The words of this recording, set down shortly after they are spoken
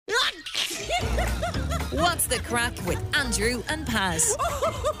What's the crack with Andrew and Pat?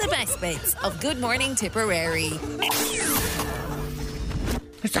 The best bits of Good Morning Tipperary.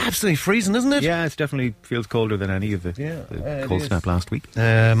 It's absolutely freezing, isn't it? Yeah, it definitely feels colder than any of the cold snap last week.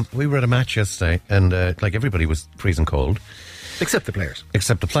 We were at a match yesterday, and like everybody was freezing cold. Except the players.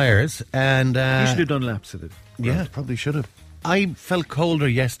 And You should have done laps of it. yeah, probably should have. I felt colder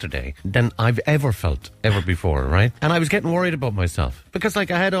yesterday than I've ever felt before, right? And I was getting worried about myself because, like,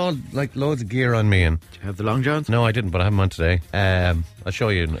 I had all like loads of gear on me, and Did you have the long johns? no, I didn't, but I have them on today. I'll show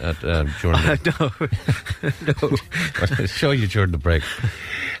you during. No. I'll show you during the break.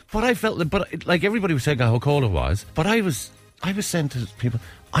 But I felt, like everybody was saying how cold it was, but I was saying to people,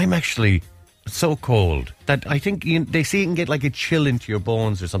 I'm actually so cold that I think they see it can get like a chill into your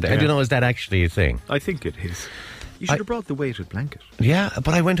bones or something. Yeah. I don't know, is that actually a thing? I think it is. You should have brought the weighted blanket. Yeah,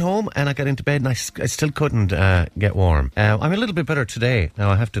 but I went home and I got into bed and I still couldn't get warm. I'm a little bit better today, now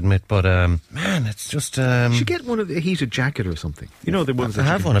I have to admit, but man, it's just... You should get one of the heated jacket or something. You know the ones that I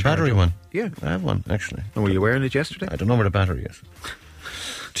you have can one, a charge battery up. one. Yeah. I have one, actually. And were you wearing it yesterday? I don't know where the battery is.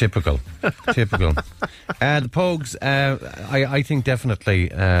 Typical. The Pogues, I think definitely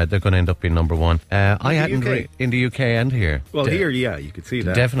they're going to end up being number one. I hadn't UK? in the UK and here. Well, here, yeah, you could see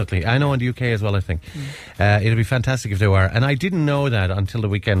that. Definitely. I know in the UK as well, I think. It'd be fantastic if they were. And I didn't know that until the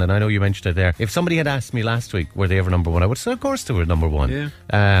weekend, and I know you mentioned it there. If somebody had asked me last week, were they ever number one, I would say, of course they were number one. Yeah.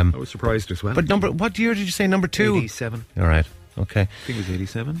 I was surprised as well. But what year did you say, number two? 87. All right. Okay. I think it was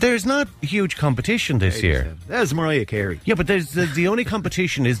 87. There's not huge competition this year. That's Mariah Carey. Yeah, but there's the only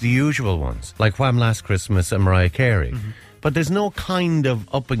competition is the usual ones, like Wham! Last Christmas and Mariah Carey. Mm-hmm. But there's no kind of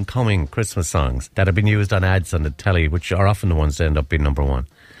up-and-coming Christmas songs that have been used on ads on the telly, which are often the ones that end up being number one.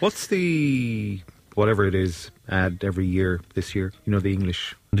 What's the, whatever it is, ad every year, this year? You know, the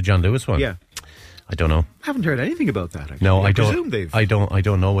English... The John Lewis one? Yeah. I don't know. I haven't heard anything about that, actually. No, I don't. I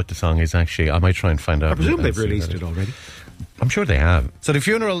don't know what the song is, actually. I might try and find out. I presume they've released it already. I'm sure they have. So the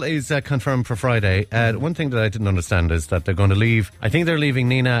funeral is confirmed for Friday. One thing that I didn't understand is that they're going to leave. I think they're leaving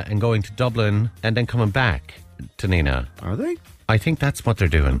Nina and going to Dublin and then coming back to Nina. Are they? I think that's what they're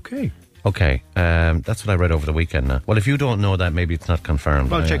doing. Okay. That's what I read over the weekend now. Well, if you don't know that, maybe it's not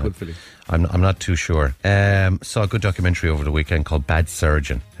confirmed. I'll check with Philly. I'm not too sure. Saw a good documentary over the weekend called Bad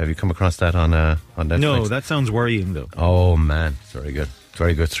Surgeon. Have you come across that on Netflix? No, that sounds worrying though. Oh man, it's very good.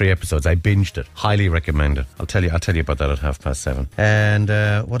 Very good. 3 episodes. I binged it. Highly recommend it. I'll tell you about that at 7:30. And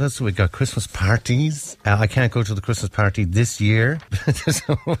what else have we got? Christmas parties. I can't go to the Christmas party this year. There's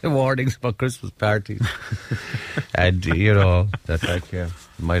warnings about Christmas parties. And you know that you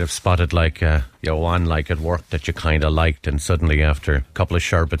might have spotted one at work that you kind of liked, and suddenly after a couple of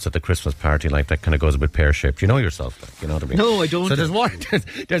sherbets at the Christmas party, like that kind of goes a bit pear-shaped. You know yourself, you know what I mean? No, I don't. So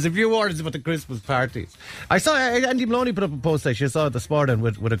there's a few warnings about the Christmas parties. I saw Andy Maloney put up a post I saw it this morning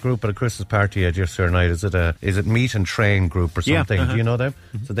with a group at a Christmas party yesterday night. Is it Meet and Train group or something? Yeah, Do you know them?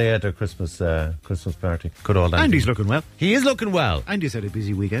 Mm-hmm. So they had their Christmas party. Good old Andy. Andy's looking well. He is looking well. Andy's had a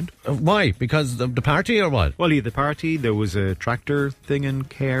busy weekend. Why? Because of the party or what? Well, he had the party. There was a tractor thing in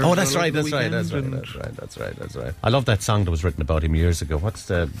Care. Oh, that's right. That's right. I love that song that was written about him years ago. What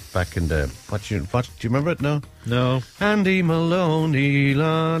do you remember it? No. Andy Maloney,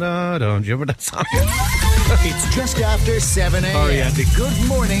 la da da. Do you remember that song? It's just after 7 a.m. Sorry, Andy. Good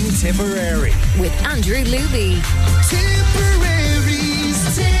Morning Tipperary. With Andrew Luby.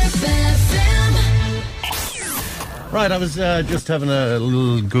 Tiperary's Tip FM. Right, I was just having a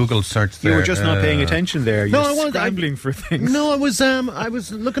little Google search there. You were just not paying attention there. You're I wasn't. scrambling for things. No, I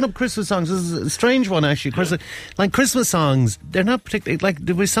was looking up Christmas songs. This is a strange one, actually. Christmas songs, they're not particularly, like,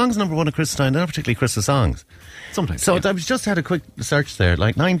 the songs number one at Christmas time, they're not particularly Christmas songs. Sometimes. So I was just had a quick search there.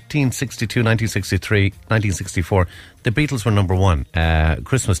 Like 1962, 1963, 1964, the Beatles were number one.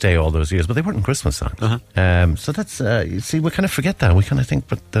 Christmas Day all those years, but they weren't Christmas songs. Uh-huh. So that's, you see, we kind of forget that. We kind of think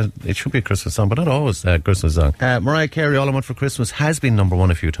it should be a Christmas song, but not always a Christmas song. Mariah Carey, All I Want for Christmas, has been number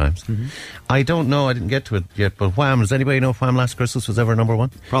one a few times. Mm-hmm. I don't know, I didn't get to it yet, but Wham! Does anybody know if Wham! Last Christmas was ever number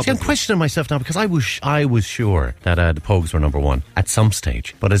one? Probably. See, I'm questioning myself now because I was sure that the Pogues were number one at some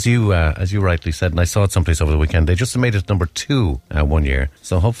stage. But as you rightly said, and I saw it someplace over the weekend, they just made it number two 1 year.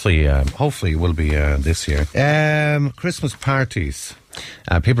 So hopefully it will be this year. Christmas parties.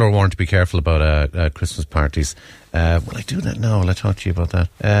 People are warned to be careful about Christmas parties. Will I do that? No, will I talk to you about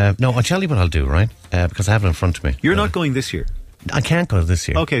that? No, I'll tell you what I'll do, right? Because I have it in front of me. You're not going this year? I can't go this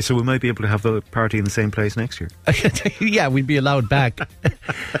year. Okay, so we might be able to have the party in the same place next year. Yeah, we'd be allowed back.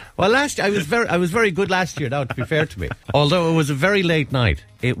 Well, last year I was very good last year. Now, to be fair to me, although it was a very late night,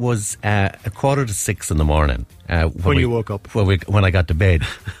 it was 6:15 in the morning when you woke up. When I got to bed,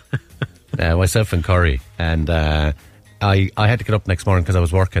 myself and Corey, and I had to get up next morning because I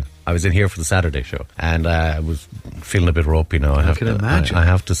was working. I was in here for the Saturday show, and I was feeling a bit ropey now. I can imagine. I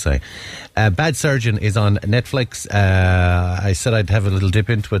have to say. Bad Surgeon is on Netflix. I said I'd have a little dip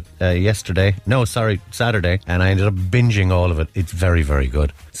into it Saturday, and I ended up binging all of it. It's very, very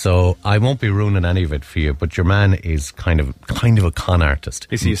good. So I won't be ruining any of it for you, but your man is kind of a con artist.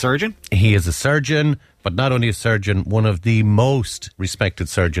 Is he a surgeon? He is a surgeon, but not only a surgeon, one of the most respected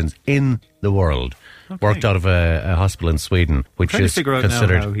surgeons in the world. Okay. Worked out of a hospital in Sweden, which is considered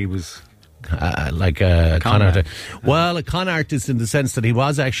now how he was like a con artist. Well, a con artist in the sense that he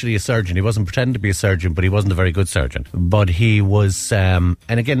was actually a surgeon. He wasn't pretending to be a surgeon, but he wasn't a very good surgeon. But he was, and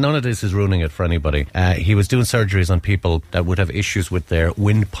again, none of this is ruining it for anybody. He was doing surgeries on people that would have issues with their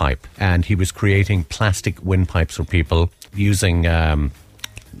windpipe, and he was creating plastic windpipes for people using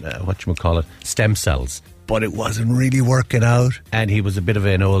stem cells. But it wasn't really working out, and he was a bit of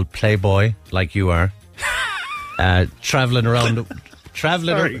an old playboy like you are, traveling around the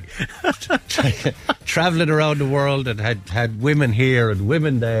world, and had women here and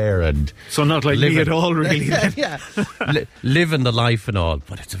women there, and so not like me at all, really. Living the life and all.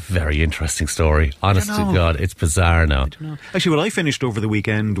 But it's a very interesting story. Honest to God, it's bizarre now. I don't know. Actually, what I finished over the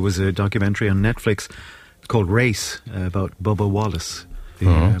weekend was a documentary on Netflix called Race about Bubba Wallace.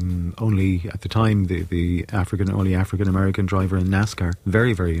 Only at the time the only African American driver in NASCAR.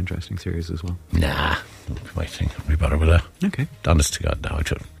 Very, very interesting series as well. Nah, I think I'll be better with that. Okay. Honest to God, no.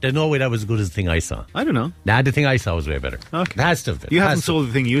 There's no way that was as good as the thing I saw. I don't know. Nah, the thing I saw was way better. Okay. It has to have been. You haven't sold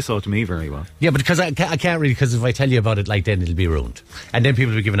the thing you saw to me very well. Yeah, but because I can't really, because if I tell you about it, like, then it'll be ruined, and then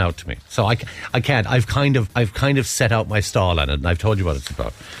people will be giving out to me. So I can't. I've kind of set out my stall on it, and I've told you what it's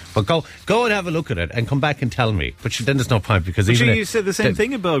about. But go and have a look at it and come back and tell me. But then there's no point, because but you said the same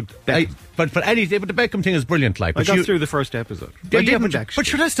thing about Beckham. But the Beckham thing is brilliant. Like, I got through the first episode. But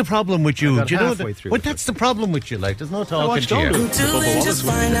sure, that's the problem with you. Do you know that? But that's the problem with you. Like, there's no talking to you. There's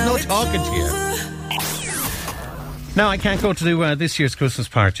no talking to you. Now, I can't go to this year's Christmas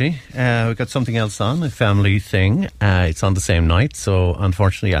party. We've got something else on, a family thing. It's on the same night, so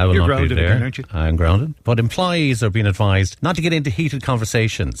unfortunately I will not be there. Again, aren't you? I'm grounded. But employees are being advised not to get into heated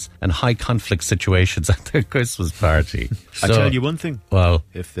conversations and high conflict situations at their Christmas party. I tell you one thing. Well,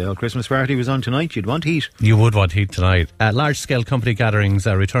 if the Christmas party was on tonight, you'd want heat. You would want heat tonight. Large-scale company gatherings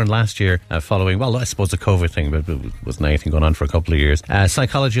returned last year following, well, I suppose the COVID thing, but it wasn't anything going on for a couple of years.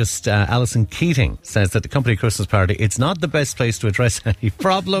 Psychologist Alison Keating says that the company Christmas party, it's not the best place to address any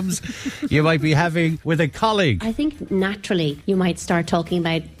problems you might be having with a colleague. I think naturally you might start talking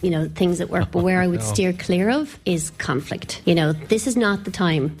about, things at work, but where I would steer clear of is conflict. This is not the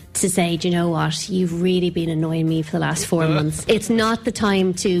time to say, do you know what, you've really been annoying me for the last 4 months. It's not the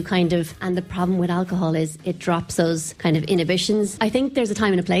time to and the problem with alcohol is it drops those kind of inhibitions. I think there's a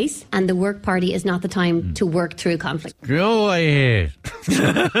time and a place, and the work party is not the time to work through conflict. Oh, I hate.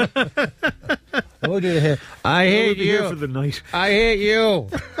 Oh, do you hate? I hate you. Here for the night. I hate you.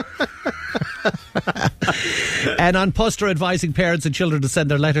 And on Puster advising parents and children to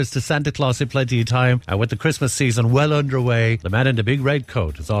send their letters to Santa Claus in plenty of time. And with the Christmas season well underway, the man in the big red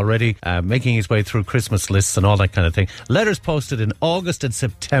coat is already making his way through Christmas lists and all that kind of thing. Letters posted in August and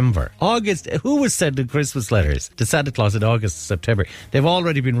September. Who was sending Christmas letters to Santa Claus in August and September? They've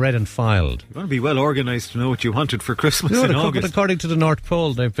already been read and filed. You want to be well organised to know what you wanted for Christmas in August. According to the North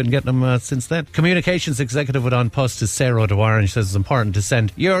Pole, they've been getting them since then. Communications executive with On Post is Sarah O'Dwyer, and she says it's important to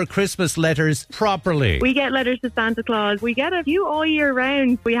send your Christmas letters properly. We get letters to Santa Claus. We get a few all year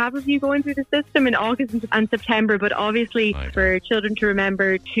round. We have a few going through the system in August and September, but obviously for children to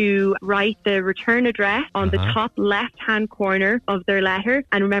remember to write the return address on the top left-hand corner of their letter,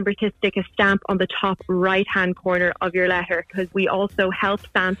 and remember to stick a stamp on the top right-hand corner of your letter, because we also help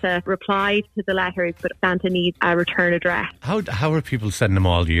Santa reply to the letters, but Santa needs a return address. How are people sending them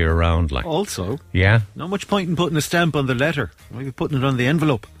all year round? Like, also, yeah, not much point in putting a stamp on the letter. Maybe putting it on the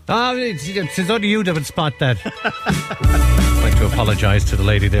envelope. It's only you that would spot that. I'd like to apologise to the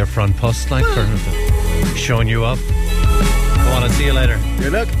lady there front post, like, for showing you up. Go on, I'll see you later.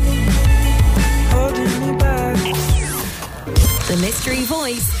 Good luck. The Mystery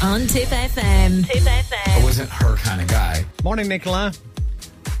Voice on Tip FM. Tip FM. I wasn't her kind of guy. Morning, Nicola.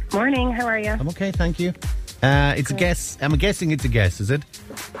 Morning, how are you? I'm okay, thank you. It's a guess. I'm guessing it's a guess, is it?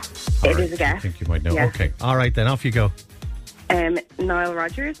 It is a guess. I think you might know. Yeah. Okay. All right, then, off you go. Nile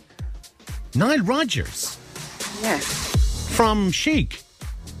Rodgers. Nile Rodgers? Yes. From Chic?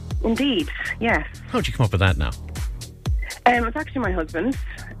 Indeed, yes. How'd you come up with that now? It's actually my husband.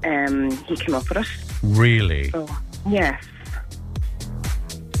 He came up with it. Really? Oh, yes.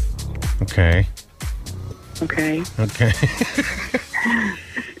 Okay. Okay.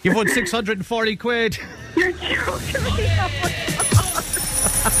 You won 640 quid. You're joking me.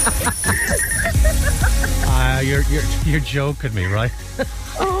 You're joking me, right?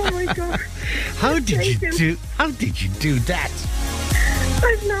 Oh my God. How did you do that?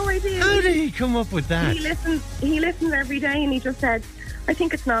 I've no idea. How did he come up with that? He listens every day, and he just said, I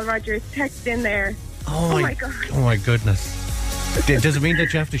think it's Niall Rogers. Text in there. Oh my God. Oh my goodness. Does it mean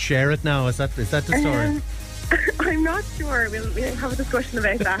that you have to share it now? Is that the story? I'm not sure. We'll have a discussion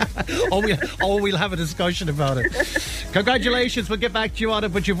about that. We'll have a discussion about it. Congratulations. We'll get back to you on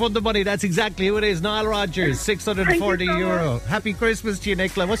it, but you've won the money. That's exactly who it is. Niall Rogers, €640. Happy Christmas to you,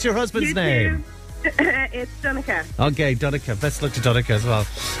 Nicola. What's your husband's You name? too. It's Donica. Okay, Donica. Best luck to Donica as well.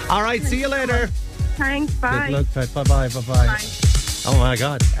 All right, see you later. Thanks. Bye. Good luck, Pet. Bye-bye. Bye. Oh my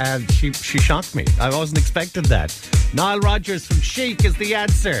God, she shocked me. I wasn't expecting that. Niall Rogers from Chic is the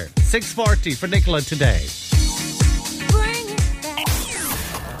answer. 640 for Nicola today.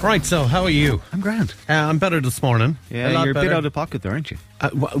 Right, so how are you? I'm grand. I'm better this morning. Yeah, you're better. a bit out of pocket there, aren't you?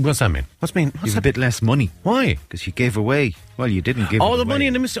 What's that mean? What's You've a bit less money. Why? Because you gave away. Well, you didn't give Oh, the away. money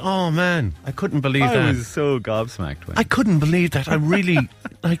in the mystery. Oh, man. I couldn't believe I that. was so gobsmacked. I couldn't believe that. I really,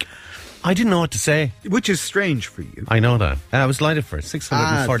 I didn't know what to say. Which is strange for you. I know that. I was delighted for it.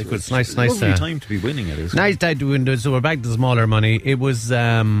 640 quid. It's nice. Lovely time to be winning it, isn't Nice day to win it. So we're back to the smaller money. It was,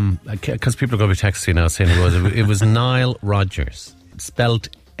 because people are going to be texting now saying it was Niall Rogers. Spelt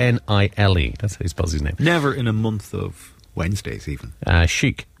Nile. That's how he spells his name. Never in a month of Wednesdays, even.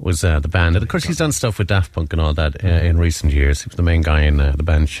 Chic was the band. And of course, he's done stuff with Daft Punk and all that in recent years. He was the main guy in the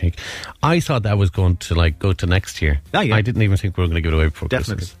band Chic. I thought that was going to go to next year. Oh, yeah. I didn't even think we were going to give it away before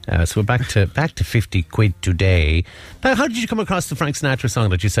Definitely. Christmas. So we're back to 50 quid today. Now, how did you come across the Frank Sinatra song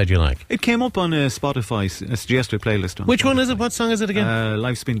that you said you like? It came up on Spotify's suggested playlist. On Which Spotify. one is it? What song is it again?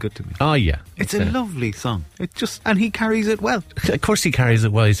 Life's Been Good to Me. Oh, yeah. It's a lovely song. And he carries it well. Of course he carries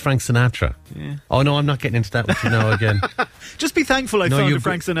it well. He's Frank Sinatra. Yeah. Oh, no, I'm not getting into that with you now again. Just be thankful I found a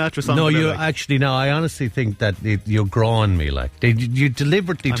Frank Sinatra song. No, that I you like. actually, no, I honestly think that you're growing me. You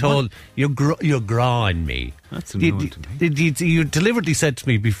deliberately told, you're growing me. That's a new one to me. You deliberately said to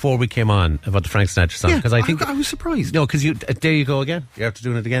me before we came on about the Frank Sinatra song. Yeah, I think I was surprised. No, because there you go again. You're after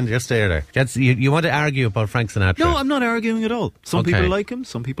doing it again. Just stay there. You want to argue about Frank Sinatra? No, I'm not arguing at all. Some Okay. people like him,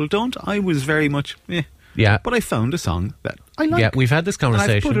 some people don't. I was very much, Yeah. But I found a song that I like. Yeah, we've had this And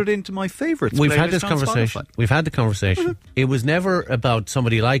conversation. I've put it into my favourites. We've had playlist this on conversation. Spotify. We've had the conversation. It was never about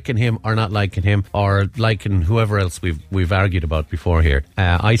somebody liking him or not liking him or liking whoever else we've argued about before here.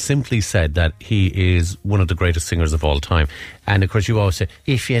 I simply said that he is one of the greatest singers of all time. And of course you always say,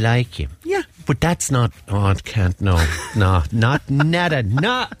 if you like him. Yeah. But that's not, it can't, no, not nada,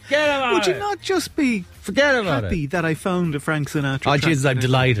 no, get about Would you it. not just be Forget about happy that I found a Frank Sinatra Oh, track Jesus, I'm in it?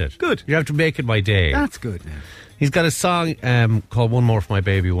 delighted. Good. You have to make it my day. That's good now. He's got a song called One More for My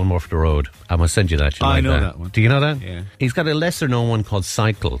Baby, One More for the Road. I'm going to send you that. You I like know that one. Do you know that? Yeah. He's got a lesser known one called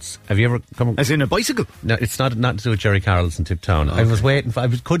Cycles. Have you ever come... As in a bicycle? No, it's not to do with Jerry Carroll's in Tiptown. I was waiting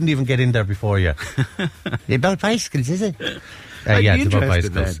couldn't even get in there before you. About bicycles, is it? Yeah, be it's about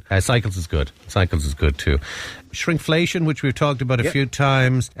interested bicycles. Cycles is good. Cycles is good too. Shrinkflation, which we've talked about a few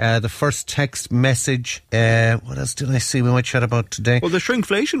times. The first text message. What else did I see we might chat about today? Well, the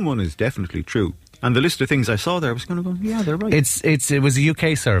shrinkflation one is definitely true. And the list of things I saw there, I was going to go, yeah, they're right. It was a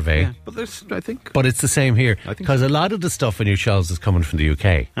UK survey. Yeah, but there's, I think... But it's the same here I think because a lot of the stuff on your shelves is coming from the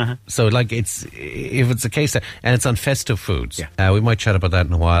UK. Uh-huh. So, if it's a case that, and it's on festive foods. Yeah. We might chat about that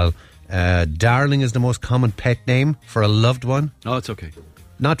in a while. Darling is the most common pet name for a loved one. Oh, it's okay.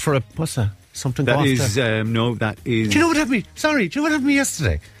 Not for a what's that? Something. That off is there. no. That is. Do you know what happened? Sorry. Do you know what happened to me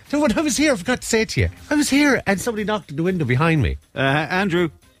yesterday? Do you know what I was here? I forgot to say it to you. I was here and somebody knocked on the window behind me.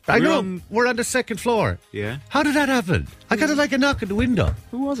 Andrew. I we're know. on- We're on the second floor. Yeah. How did that happen? I got a knock at the window.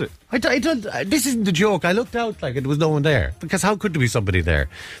 Who was it? This isn't a joke. I looked out like there was no one there. Because how could there be somebody there?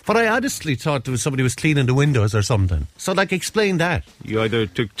 But I honestly thought there was somebody was cleaning the windows or something. So, explain that. You either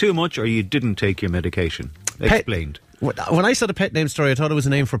took too much or you didn't take your medication. Explained. When I saw the pet name story, I thought it was a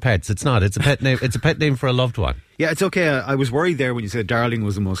name for pets. It's not. It's a pet name. It's a pet name for a loved one. Yeah, it's okay. I was worried there when you said darling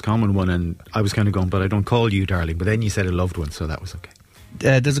was the most common one, and I was kind of going, but I don't call you darling. But then you said a loved one, so that was okay.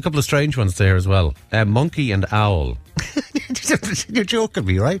 There's a couple of strange ones there as well. Monkey and owl. You're joking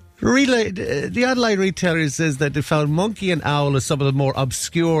me, right? The online retailer says that they found monkey and owl as some of the more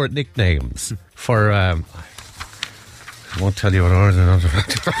obscure nicknames for... I won't tell you what ours are.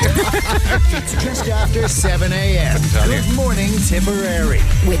 It's just after 7 a.m. Good morning, Tipperary.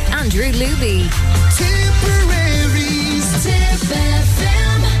 With Andrew Luby. Tipperary's Tip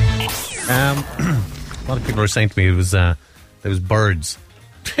FM. A lot of people are saying to me there was birds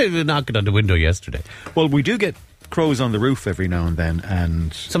knocking on the window yesterday. Well, we do get crows on the roof every now and then,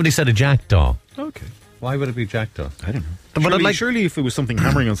 and... Somebody said a jackdaw. Okay. Why would it be jackdaw? I don't know. But surely if it was something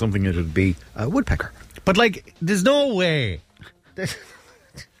hammering on something, it would be a woodpecker. But like, there's no way.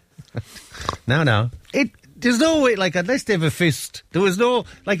 No. There's no way. Like, unless they have a fist, there was no.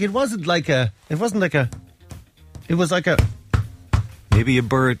 Like, it was like a. Maybe a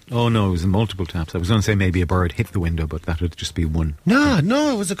bird. Oh no, it was multiple taps. I was going to say maybe a bird hit the window, but that would just be one. No,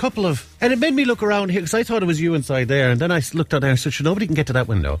 it was a couple of. And it made me look around here because I thought it was you inside there. And then I looked out there and I said, sure, nobody can get to that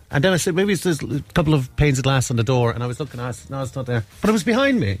window. And then I said, maybe it's just a couple of panes of glass on the door. And I was looking, no, it's not there. But it was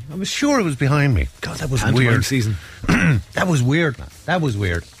behind me. I was sure it was behind me. God, that was weird. Season. That was weird, man. That was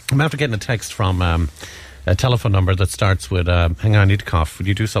weird. I'm after getting a text from a telephone number that starts with, hang on, I need to cough. Would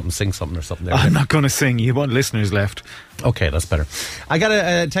you do something, sing something or something there? I'm not going to sing. You want listeners left. Okay, that's better. I got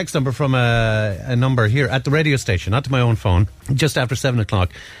a text number from a number here at the radio station, not to my own phone, just after 7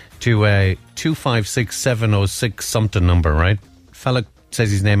 o'clock, to a 256706 something number, right? Fella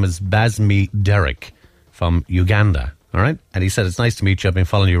says his name is Basmi Derek from Uganda, all right? And he said, it's nice to meet you. I've been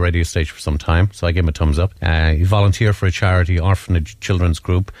following your radio station for some time, so I gave him a thumbs up. He volunteered for a charity orphanage children's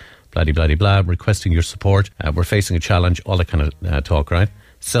group, blah, requesting your support. We're facing a challenge, all that kind of talk, right?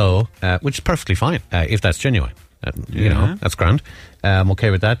 So, which is perfectly fine, if that's genuine. You know, that's grand. I'm okay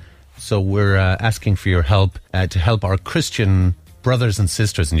with that. So we're asking for your help to help our Christian brothers and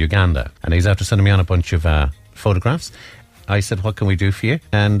sisters in Uganda. And he's after sending me on a bunch of photographs. I said, what can we do for you?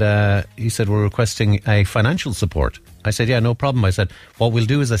 And he said, we're requesting a financial support. I said, yeah, no problem. I said, what we'll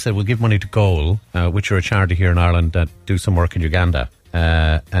do is, I said, we'll give money to Goal, which are a charity here in Ireland that do some work in Uganda.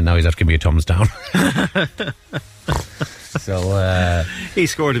 And now he's after giving me a thumbs down. So he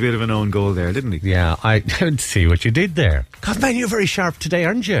scored a bit of an own goal there, didn't he? Yeah, I didn't see what you did there. God, man, you're very sharp today,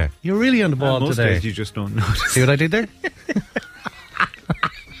 aren't you? You're really on the ball most today. Days you just don't notice. See what I did there?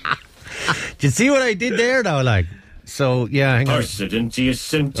 Did you see what I did there now, like? So, yeah, hang on. Cynthia.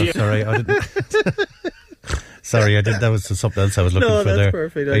 Oh, sorry, I didn't. Sorry, I did. That was something else I was looking for there. No, that's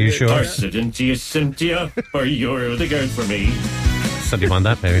perfect. Are you sure? Cynthia, or you're the girl for me. Something on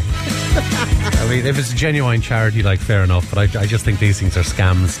that, maybe. I mean, if it's a genuine charity, like, fair enough. But I just think these things are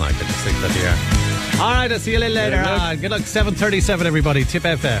scams, like. I just think that they are. All right, I'll see you a little later. Good luck. 7:37, everybody. Tip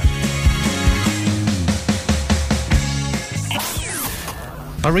FM.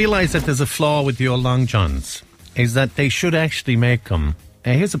 I realise that there's a flaw with the old Long Johns. Is that they should actually make them.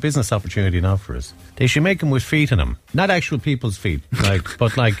 Here's a business opportunity now for us. They should make them with feet in them, not actual people's feet, like,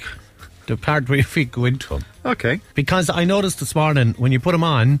 but like the part where your feet go into them. Okay. Because I noticed this morning when you put them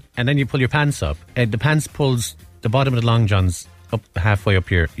on and then you pull your pants up, the pants pulls the bottom of the Long Johns up halfway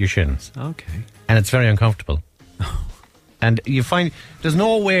up your shins. Okay. And it's very uncomfortable. And you find there's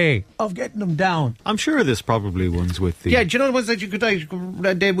no way of getting them down. I'm sure there's probably ones with the... Yeah, do you know the ones that you could,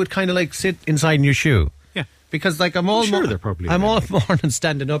 like, they would kind of like sit inside in your shoe? Yeah. Because, like, I'm all morning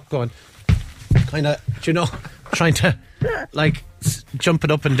standing up going, kind of, you know, trying to, like,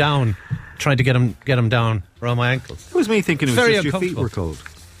 jumping up and down, trying to get them down around my ankles. It was me thinking it was very just your feet were cold.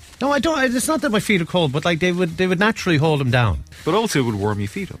 No, I don't. It's not that my feet are cold, but, like, they would naturally hold them down. But also it would warm your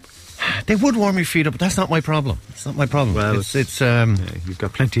feet up. They would warm your feet up, but that's not my problem. It's not my problem. Well, it's you've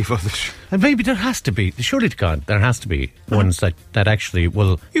got plenty of others. And maybe there has to be, surely to God, there has to be ones that actually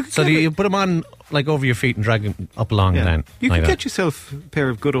will. So you put them on, like, over your feet and drag them up along. Yeah. Then you like can that. get yourself a pair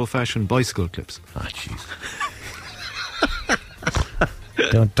of good old-fashioned bicycle clips. Ah, jeez.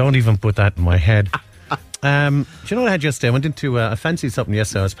 don't even put that in my head. Do you know what I had yesterday? I went into I fancied something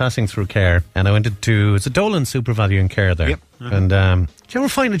yesterday. I was passing through Care and I went into, it's a Dolan Super Value in Care there. Yep. And do you ever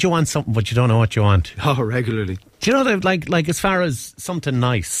find that you want something but you don't know what you want? Oh, regularly. Do you know that, like as far as something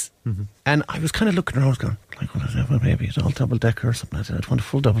nice? Mm-hmm. And I was kind of looking around, I was going, like, what is it? Well, maybe it's all double decker or something. I want a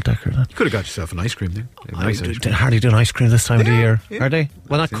full double decker. You could have got yourself an ice cream there. They're hardly doing ice cream this time of the year, yeah. are they?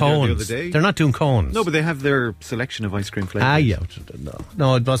 Well, not cones. They're not doing cones. No, but they have their selection of ice cream flavours. Ah, yeah.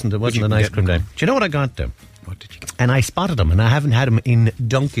 No, it wasn't. It wasn't an ice cream day. Do you know what I got them? What did you get? And I spotted them, and I haven't had them in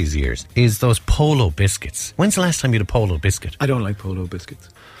donkey's years, is those Polo biscuits. When's the last time you had a Polo biscuit? I don't like Polo biscuits.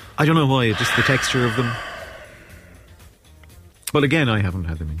 I don't know why, just the texture of them. But again, I haven't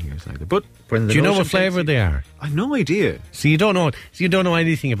had them in years either. But do you know what flavour they are? I've no idea. So you don't know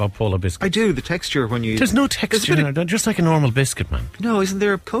anything about Polo biscuits? I do, the texture when you... There's no texture in it. They're just like a normal biscuit, man. No, isn't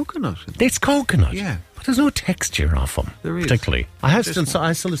there a coconut? It's coconut. Yeah. But there's no texture off them. There is. Particularly. I still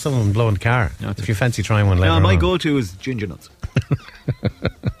have some of them blow in the car. No, if you fancy trying one later on. My on. go-to is ginger nuts.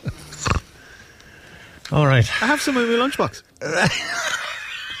 All right. I have some in my lunchbox.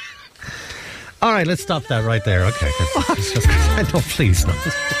 All right, let's stop that right there. Okay. No, please, no.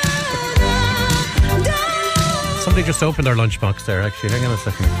 Somebody just opened our lunchbox there, actually. Hang on a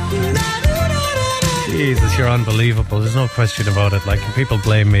second. Jesus, you're unbelievable. There's no question about it. Like, people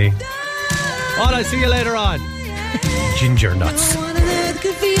blame me. All right, see you later on. Ginger nuts.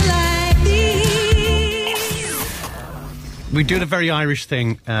 We do the very Irish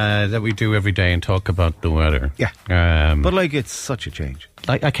thing that we do every day and talk about the weather. Yeah. But like, it's such a change.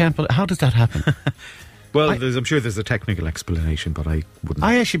 Like, I can't believe, how does that happen? Well, I'm sure there's a technical explanation, but I wouldn't.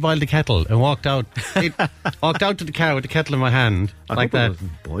 I actually boiled the kettle and walked out. Walked out to the car with the kettle in my hand, I like hope that. It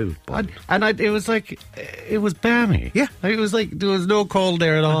wasn't boiled. It was like, it was balmy. Yeah. It was like, there was no cold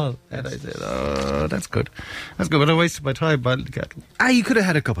there at all. And I said, oh, that's good. That's good. But I wasted my time boiling the kettle. You could have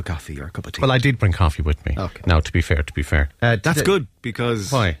had a cup of coffee or a cup of tea. Well, I did bring coffee with me. Okay. Now, to be fair. That's good,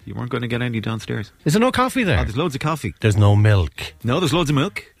 because Why? you weren't going to get any downstairs. Is there no coffee there? There's loads of coffee. There's no milk. No, there's loads of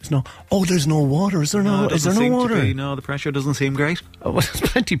milk. There's no water. Is there no? it Is there doesn't no seem to water? be. No, the pressure doesn't seem great. Oh, well, there's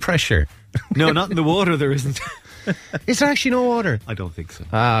plenty pressure. No, not in the water. There isn't. Is there actually no water? I don't think so.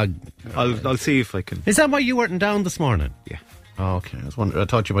 I'll see if I can. Is that why you weren't down this morning? Yeah. Oh, okay. I was wondering. I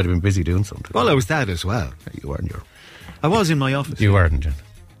thought you might have been busy doing something. Well, I was that as well. You weren't. I was in my office. You weren't.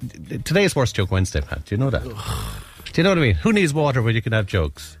 Today is Worst Joke Wednesday, Pat. Do you know that? Do you know what I mean? Who needs water when you can have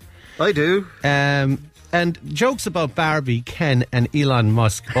jokes? I do. And jokes about Barbie, Ken, and Elon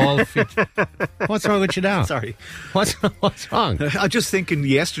Musk all fit. What's wrong with you now? Sorry. What's wrong? I'm just thinking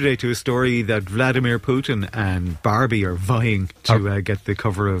yesterday to a story that Vladimir Putin and Barbie are vying to get the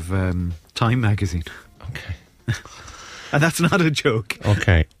cover of Time magazine. Okay. And that's not a joke.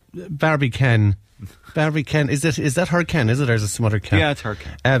 Okay. Barbie, Ken, is that her Ken, is it? Or is it some other Ken? Yeah, it's her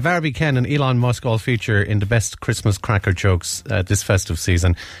Ken. Barbie, Ken and Elon Musk all feature in the best Christmas cracker jokes this festive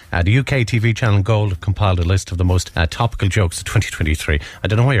season. The UK TV channel Gold compiled a list of the most topical jokes of 2023. I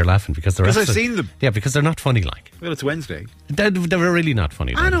don't know why you're laughing, because I've seen them. Yeah, because they're not funny, like. Well, it's Wednesday. They're really not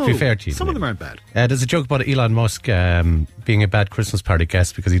funny. I know. To be fair to you. Some of them aren't bad. There's a joke about Elon Musk being a bad Christmas party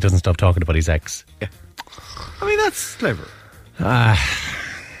guest because he doesn't stop talking about his ex. Yeah. I mean, that's clever.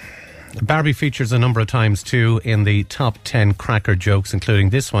 Barbie features a number of times too in the top 10 cracker jokes, including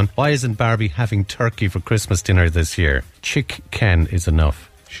this one. Why isn't Barbie having turkey for Christmas dinner this year? Chic Ken is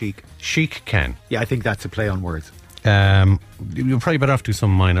enough. Chic Ken. Yeah, I think that's a play on words. You're probably better off to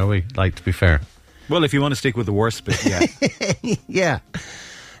some of mine, are we? Like, to be fair. Well, if you want to stick with the worst bit, yeah. Yeah.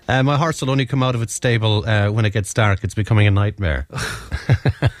 My horse will only come out of its stable when it gets dark. It's becoming a nightmare.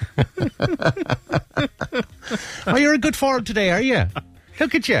 Oh, you're a good forward today, are you?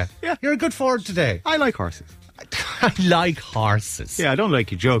 Look at you. Yeah. You're a good forward today. I like horses. I like horses. Yeah, I don't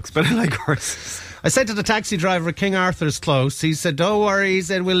like your jokes, but I like horses. I said to the taxi driver, King Arthur's close. He said, don't worry. He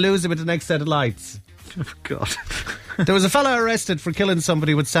said, we'll lose him at the next set of lights. Oh, God. There was a fella arrested for killing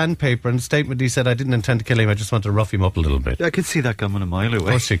somebody with sandpaper. In a statement, he said, I didn't intend to kill him. I just wanted to rough him up a little bit. I could see that coming a mile away. Of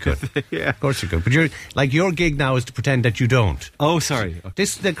course you could. Yeah. Of course you could. But your gig now is to pretend that you don't. Oh, sorry.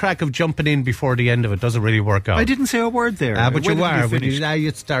 The crack of jumping in before the end of it doesn't really work out. I didn't say a word there. But you were.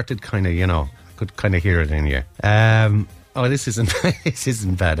 You started kind of, I could kind of hear it in you. This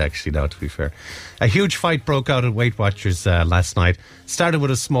isn't bad, actually, now, to be fair. A huge fight broke out at Weight Watchers last night. Started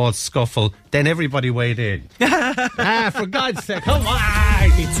with a small scuffle, then everybody weighed in. For God's sake, come on!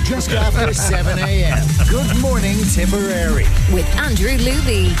 It's just after 7 a.m. Good morning, Tipperary. With Andrew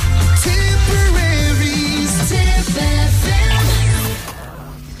Luby. Tipperary's Tip FM.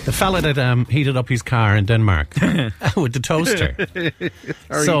 The fella that heated up his car in Denmark with the toaster.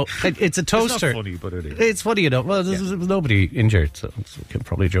 So it's a toaster. It's not funny, but it is. It's funny, Well, there's nobody injured, so we can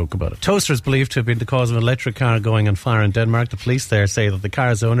probably joke about it. Toaster is believed to have been the cause of an electric car going on fire in Denmark. The police there say that the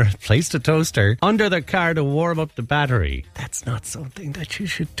car's owner had placed a toaster under their car to warm up the battery. That's not something that you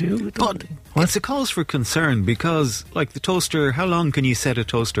should do. But it's a cause for concern because, like, the toaster, how long can you set a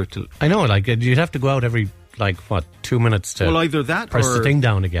toaster to? I know, you'd have to go out every 2 minutes to either that press or the thing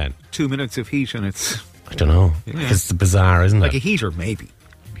down again. 2 minutes of heat and it's... I don't know. Yeah. It's bizarre, isn't it? Like a heater, maybe.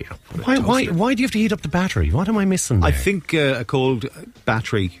 Yeah. Why do you have to heat up the battery? What am I missing there? I think a cold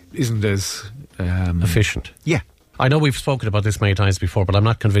battery isn't as... efficient. Yeah. I know we've spoken about this many times before, but I'm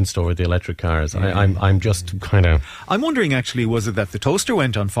not convinced over the electric cars. Yeah. I'm just kind of... I'm wondering, actually, was it that the toaster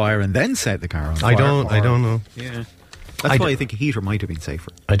went on fire and then set the car on fire? I don't know. Yeah. That's why I think a heater might have been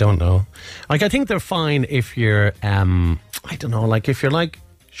safer. I don't know. I think they're fine if you're, if you're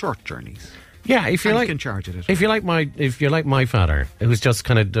short journeys. Yeah, if you you can charge it. If you're like my father, who's just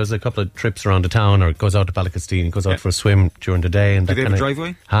kind of does a couple of trips around the town or goes out to Ballacastine and goes out for a swim during the day. And do they have a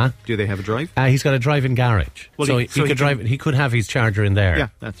driveway? Huh? Do they have a drive? He's got a drive-in garage. Well, so he could drive. He could have his charger in there. Yeah,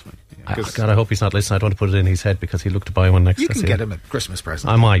 that's fine. Yeah, God, I hope he's not listening. I don't want to put it in his head because he'd look to buy one next. You can get him a Christmas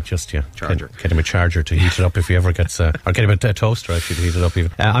present. I might just charger. Get him a charger to heat it up if he ever gets, or get him a toaster actually to heat it up.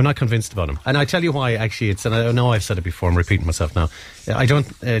 Even I'm not convinced about him, and I tell you why. Actually, and I know I've said it before. I'm repeating myself now. I don't.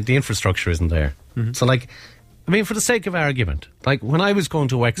 The infrastructure isn't there. Mm-hmm. So I mean, for the sake of argument, like when I was going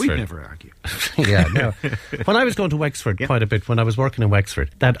to Wexford... We'd never argue. Yeah, no. When I was going to Wexford quite a bit, when I was working in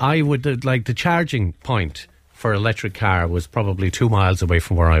Wexford, that I would, like, the charging point for electric car was probably 2 miles away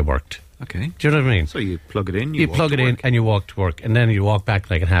from where I worked. Okay. Do you know what I mean? So you plug it in, you plug it in and you walk to work, and then you walk back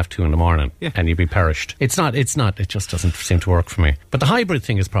like at 2:30 in the morning, and you'd be perished. It just doesn't seem to work for me. But the hybrid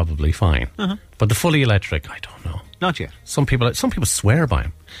thing is probably fine. But the fully electric, I don't know. Not yet. Some people swear by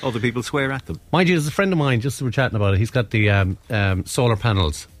them. Other people swear at them. Mind you, there's a friend of mine, just as we're chatting about it, he's got the solar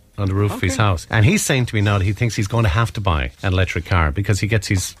panels on the roof of his house. And he's saying to me now that he thinks he's going to have to buy an electric car because he gets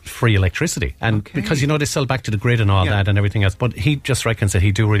his free electricity. And because, you know, they sell back to the grid and all that and everything else. But he just reckons that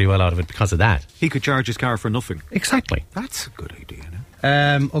he'd do really well out of it because of that. He could charge his car for nothing. Exactly. That's a good idea, no?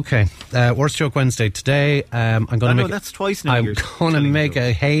 Okay. Worst Joke Wednesday today. I'm going to make... that's twice now. I'm going to make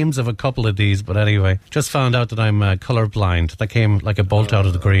a hames of a couple of these, but anyway. Just found out that I'm colour blind. That came like a bolt out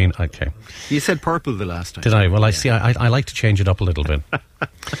of the green. Okay. You said purple the last time. Did I? Well, I like to change it up a little bit.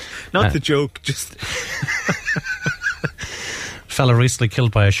 Not the joke, just... Fella recently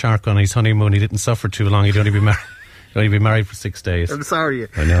killed by a shark on his honeymoon. He didn't suffer too long. He'd only be married for 6 days. I'm sorry.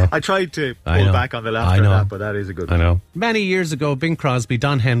 I know. I tried to pull back on the laughter of that, but that is a good one. I know. Many years ago, Bing Crosby,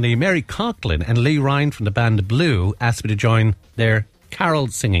 Don Henley, Mary Coughlin and Lee Ryan from the band Blue asked me to join their carol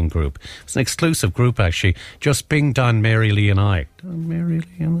singing group. It's an exclusive group, actually. Just Bing, Don, Mary, Lee and I. Don, Mary,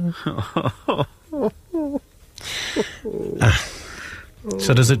 Lee and I.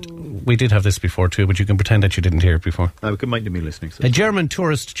 So we did have this before too, but you can pretend that you didn't hear it before. I could mind me listening. So. A German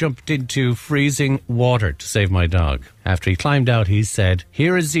tourist jumped into freezing water to save my dog. After he climbed out, he said,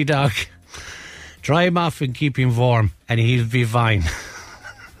 "Here is the dog. Dry him off and keep him warm, and he'll be fine."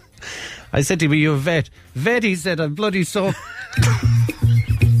 I said to him, "Are you a vet?" "Vet," he said, "I'm bloody soaked."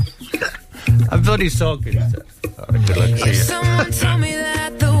 "I'm bloody soaking," he said. All right, good luck to you. If someone told me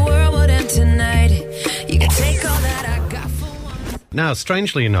that the world would end tonight, you could take all that I got for one. Now,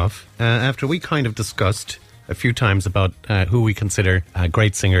 strangely enough, after we kind of discussed a few times about who we consider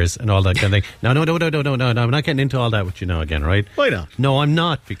great singers and all that kind of thing. No, I'm not getting into all that with you now again, right? Why not? No, I'm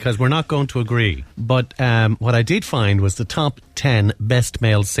not, because we're not going to agree. But what I did find was the top 10 best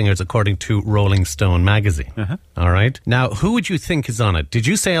male singers according to Rolling Stone magazine. All right? Now, who would you think is on it? Did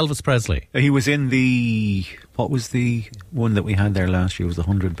you say Elvis Presley? He was in the... What was the one that we had there last year? It was the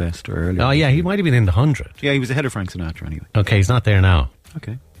 100 best or earlier? Oh, yeah, he might have been in the 100. Yeah, he was ahead of Frank Sinatra anyway. Okay, he's not there now.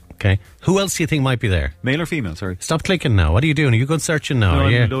 Okay. Who else do you think might be there? Male or female, sorry. Stop clicking now. What are you doing? Are you going searching now? No,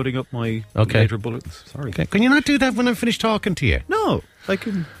 I'm loading up my later bullets. Sorry. Okay. Can you not do that when I'm finished talking to you? No, I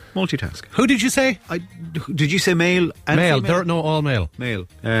can multitask. Who did you say? Did you say male and male? female? No, all male. Male.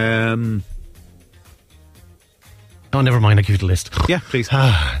 Oh, never mind. I'll give you the list. Yeah, please.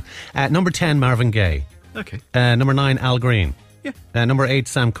 Number 10, Marvin Gaye. Okay. Number 9, Al Green. Yeah. Number 8,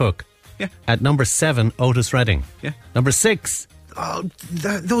 Sam Cooke. Yeah. At number 7, Otis Redding. Yeah. Number 6... Oh,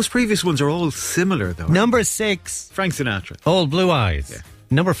 those previous ones are all similar, though. Number 6, Frank Sinatra. Old Blue Eyes. Yeah.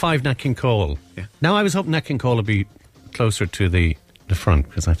 Number 5, Nat King Cole. Yeah. Now, I was hoping Nat King Cole would be closer to the front,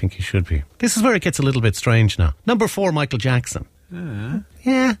 because I think he should be. This is where it gets a little bit strange now. Number 4, Michael Jackson.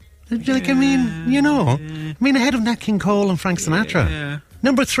 Yeah. Like, I mean, you know. I mean, ahead of Nat King Cole and Frank Sinatra. Yeah.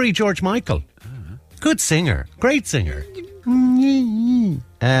 Number 3, George Michael. Good singer. Great singer.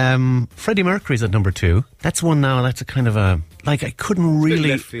 Freddie Mercury's at number 2. That's one now. That's a kind of a... Like, I couldn't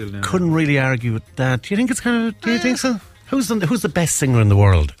really argue with that. Do you think it's kind of... Do you think so? Who's the best singer in the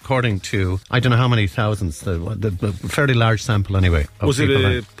world, according to, I don't know how many thousands, the fairly large sample anyway. Was it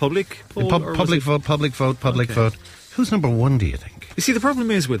a public poll? Public vote. Who's number 1, do you think? You see, the problem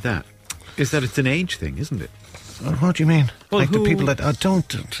is with that, is that it's an age thing, isn't it? What do you mean? Well, like the people that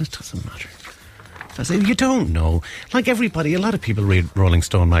don't, it doesn't matter. You don't know. Like everybody, a lot of people read Rolling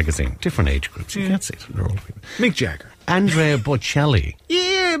Stone magazine, different age groups. You can't say they're old people. Mick Jagger. Andrea Bocelli.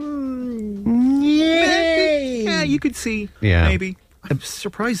 Yeah, you could see. Yeah. Maybe. I'm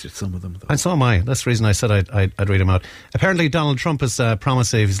surprised at some of them, though. And so am I. That's the reason I said I'd read them out. Apparently, Donald Trump has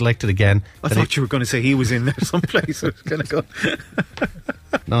promised if he's elected again... I thought you were going to say he was in there someplace. I was going to go...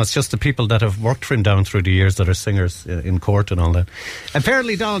 No, it's just the people that have worked for him down through the years that are singers in court and all that.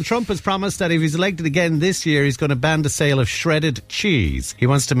 Apparently, Donald Trump has promised that if he's elected again this year, he's going to ban the sale of shredded cheese. He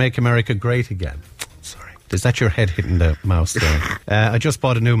wants to make America great again. Sorry. Is that your head hitting the mouse there? I just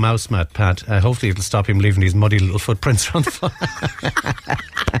bought a new mouse mat, Pat. Hopefully it'll stop him leaving these muddy little footprints around the floor.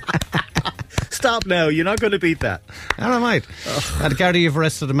 Stop now, you're not going to beat that. I might. The Gardaí have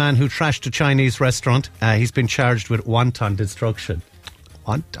arrested a man who trashed a Chinese restaurant. He's been charged with wanton destruction.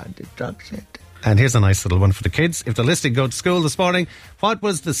 Wanton destruction. And here's a nice little one for the kids. If they're listening, go to school this morning. What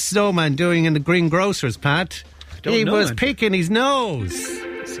was the snowman doing in the greengrocer's, Pat? He was picking his nose.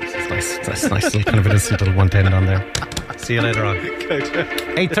 That's nice little kind of innocent little 110 on there. See you later on.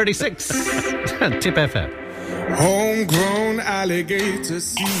 8:36. Tip FM. Homegrown alligator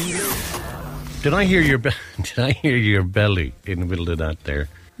seal. Did I hear your belly in the middle of that there?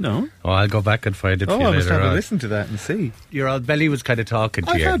 No. Oh, I'll go back and find it for you I must later have on. a listen to that and see. Your old belly was kind of talking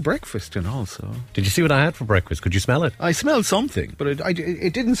to I've you. had breakfast and all, so. Did you see what I had for breakfast? Could you smell it? I smelled something, but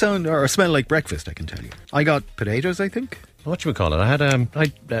it didn't sound or smell like breakfast, I can tell you. I got potatoes, I think. Whatchamacallit? I had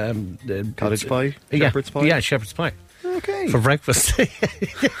Cottage pie? Shepherd's pie? Yeah, shepherd's pie. Okay. For breakfast.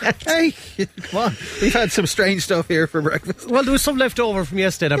 Hey, come on. We've had some strange stuff here for breakfast. Well, there was some left over from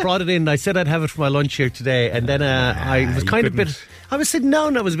yesterday. I brought it in. I said I'd have it for my lunch here today, and then I was kind of a bit. I was sitting down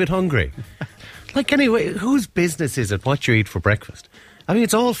and I was a bit hungry. Like, anyway, whose business is it what you eat for breakfast? I mean,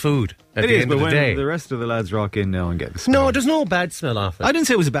 it's all food at the end of the day. The rest of the lads rock in now and get the smell. No, there's no bad smell off it. I didn't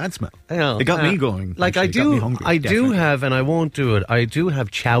say it was a bad smell. It got me going. Like, actually. It got me hungry, I definitely. do have, and I won't do it, I do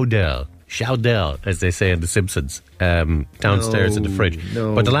have chowder, as they say in The Simpsons, downstairs in the fridge.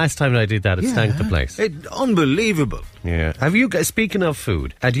 No. But the last time I did that, it stank the place. Unbelievable. Yeah. Have you guys, speaking of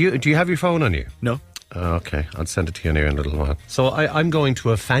food, do you have your phone on you? No. Okay, I'll send it to you in a little while. So I'm going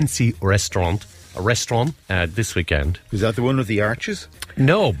to a fancy restaurant this weekend. Is that the one with the arches?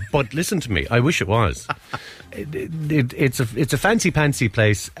 No, but listen to me. I wish it was. It's a fancy pantsy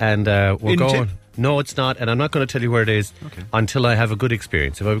place, and we're going. No, it's not, and I'm not going to tell you where it is until I have a good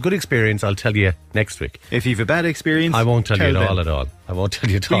experience. If I have a good experience, I'll tell you next week. If you've a bad experience, I won't tell you them. at all. I won't tell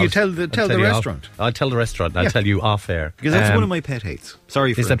you at Will all. you tell the restaurant? I'll tell the restaurant. I'll tell you off air. Because that's one of my pet hates.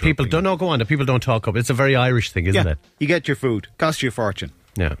 Sorry for is that people don't go on. That people don't talk up. It's a very Irish thing, isn't it? You get your food, costs you a fortune.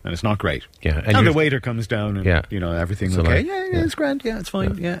 Yeah, and it's not great. Yeah, and the waiter comes down and everything's so okay. Like, It's grand. Yeah, it's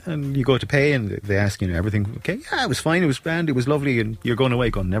fine. Yeah, and you go to pay and they ask everything okay. Yeah, it was fine. It was grand. It was lovely, and you're going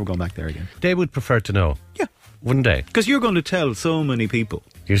away, never going back there again. They would prefer to know. Yeah, wouldn't they? Because you're going to tell so many people.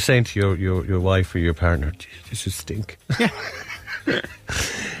 You're saying to your wife or your partner, this is stink. Yeah.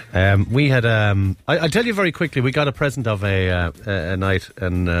 We had. I'll tell you very quickly. We got a present of a night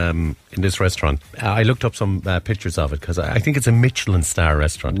in this restaurant. I looked up some pictures of it because I think it's a Michelin star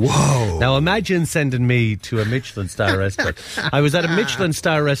restaurant. Whoa! Now imagine sending me to a Michelin star restaurant. I was at a Michelin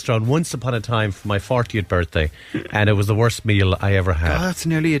star restaurant once upon a time for my 40th birthday, and it was the worst meal I ever had. Oh, that's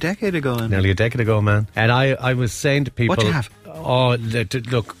nearly a decade ago. Nearly a decade ago, man. And I was saying to people, what do you have? Oh,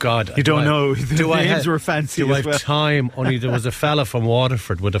 look, God. You don't know. The names were fancy. Do I have time? Only there was a fella from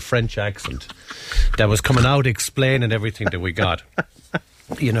Waterford with a French accent that was coming out explaining everything that we got.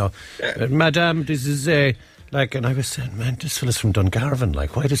 Madame, this is a... and I was saying, man, this fella's from Dungarvan.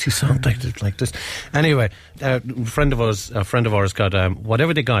 Why does he sound like this? Anyway, a friend of ours got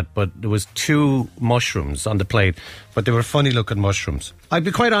whatever they got, but there was 2 mushrooms on the plate, but they were funny looking mushrooms. I'd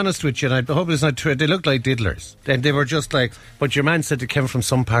be quite honest with you, and I hope it's not true. They looked like diddlers, and they were just but your man said they came from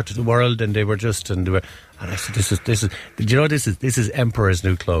some part of the world, and they were and I said, this is. Did you know this is Emperor's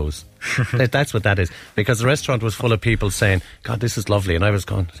New Clothes? That's what that is, because the restaurant was full of people saying, God, this is lovely, and I was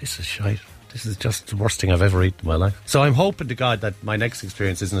going, this is shite. This is just the worst thing I've ever eaten in my life. So I'm hoping to God that my next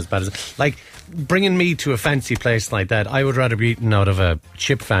experience isn't as bad as... bringing me to a fancy place like that, I would rather be eaten out of a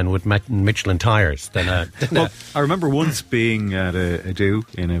chip van with Michelin tyres than I remember once being at a do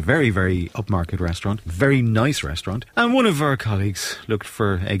in a very, very upmarket restaurant, very nice restaurant, and one of our colleagues looked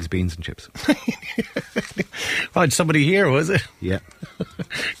for eggs, beans and chips. Oh, somebody here, was it? Yeah.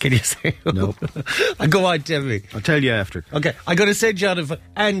 Can you say? No. Go on, tell me. I'll tell you after. Okay, I'm going to say, Jonathan,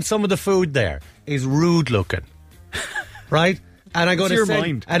 and some of the food there is rude looking. Right? And I'm going to say,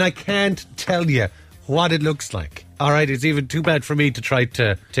 mind. and I can't tell you what it looks like. All right, it's even too bad for me to try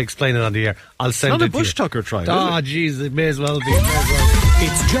to explain it on the air. I'll send it to you. It's not a bush tucker try. Oh, jeez, it may as well be.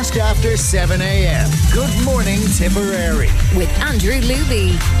 It's just after 7 a.m. Good morning, Tipperary. With Andrew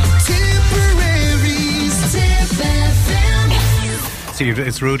Luby. Tipperary's Tip FM. See,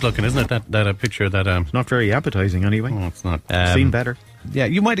 it's rude looking, isn't it? That picture that It's not very appetizing anyway. Oh, it's not. Seen better. Yeah,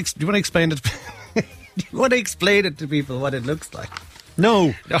 you want to explain it? You want to explain it to people what it looks like?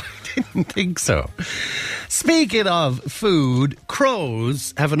 No, I didn't think so. Speaking of food,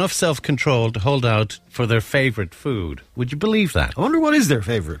 crows have enough self-control to hold out for their favourite food. Would you believe that? I wonder what is their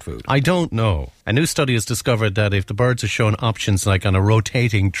favourite food. I don't know. A new study has discovered that if the birds are shown options like on a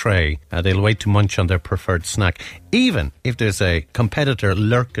rotating tray, they'll wait to munch on their preferred snack, even if there's a competitor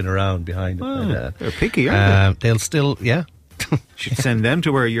lurking around behind it. They're picky, aren't they? They'll still, yeah. Should send them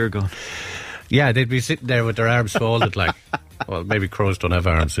to where you're going. Yeah, they'd be sitting there with their arms folded well, maybe crows don't have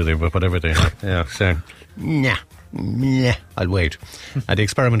arms, do they? But whatever they have. Yeah, so, nah, I'll wait. The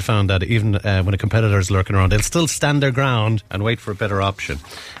experiment found that even when a competitor is lurking around, they'll still stand their ground and wait for a better option.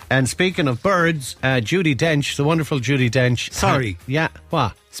 And speaking of birds, Judi Dench, the wonderful Judi Dench. Sorry. Yeah,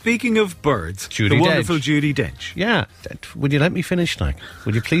 what? Speaking of birds, Judi the Dench. wonderful Judi Dench. Yeah. Would you let me finish, like?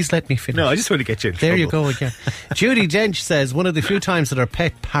 Would you please let me finish? No, I just want to get you in There you trouble. go again. Judi Dench says one of the few times that her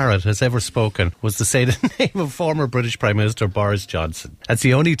pet parrot has ever spoken was to say the name of former British Prime Minister Boris Johnson. That's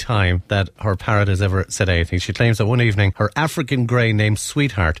the only time that her parrot has ever said anything. She claims that one evening her African grey named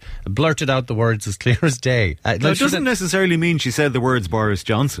Sweetheart blurted out the words as clear as day. Now, it doesn't necessarily mean she said the words Boris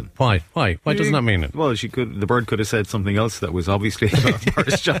Johnson. Why? Why doesn't that mean it? Well, the bird could have said something else that was obviously about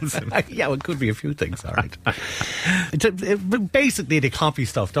Boris Johnson. Yeah, well, it could be a few things, all right. Basically, they copy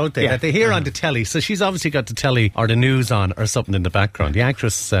stuff, don't they? Yeah. That they hear on the telly. So she's obviously got the telly or the news on or something in the background. The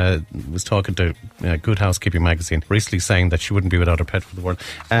actress was talking to Good Housekeeping magazine recently saying that she wouldn't be without her pet for the world.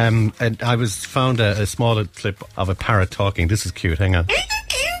 And I found a small clip of a parrot talking. This is cute. Hang on.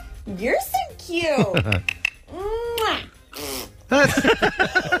 You're so cute. Mwah. What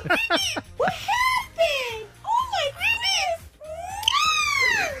happened? Oh my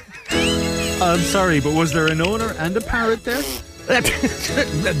goodness. I'm sorry, but was there an owner and a parrot there?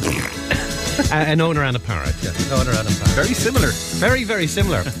 An owner and a parrot, yes. An owner and a parrot. Very similar. Very, very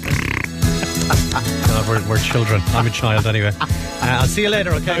similar. God, we're children. I'm a child anyway. I'll see you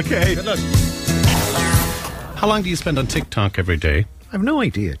later, okay? Okay. Good luck. How long do you spend on TikTok every day? I have no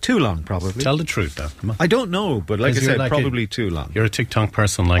idea. Too long, probably. Tell the truth, though. Come on. I don't know, but like I said, probably too long. You're a TikTok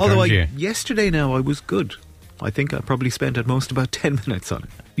person, like, Although aren't you? yesterday now I was good. I think I probably spent at most about 10 minutes on it.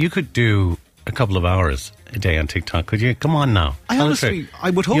 You could do a couple of hours a day on TikTok, could you? Come on now. I honestly, I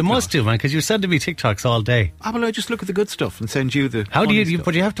would hope you must not. do, man, because you said to me TikToks all day. Well, I just look at the good stuff and send you the How do you? funny stuff.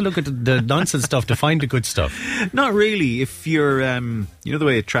 But you have to look at the nonsense stuff to find the good stuff. Not really. If you're, you know, the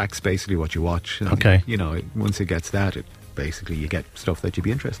way it tracks basically what you watch. And, Okay. You know, once it gets that, basically you get stuff that you'd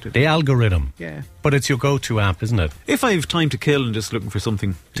be interested in. The algorithm. Yeah. But it's your go-to app, isn't it? If I have time to kill and just looking for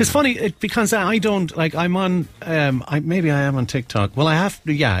something. It's funny because I don't, like, I'm on, maybe I am on TikTok. Well, I have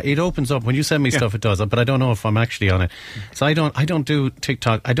to, yeah, it opens up. When you send me stuff, it does, but I don't know if I'm actually on it. So I don't do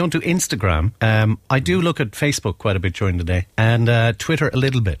TikTok. I don't do Instagram. I do look at Facebook quite a bit during the day. And Twitter a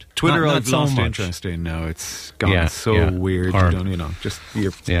little bit. Twitter not I've so lost much. interest in now. It's gone weird. Hard. You know, just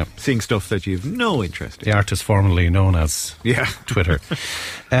you're seeing stuff that you've no interest in. The artist formerly known as Twitter.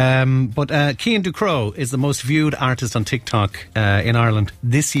 But Cian Ducrot is the most viewed artist on TikTok in Ireland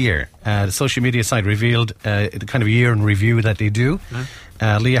this year. The social media site revealed the kind of year in review that they do.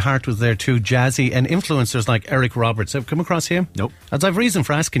 Leah Hart was there too, Jazzy, and influencers like Eric Roberts. Have you come across him? Nope. As I've reason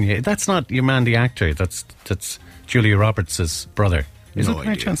for asking you, that's not your man, the actor. That's Julia Roberts' brother. Is No it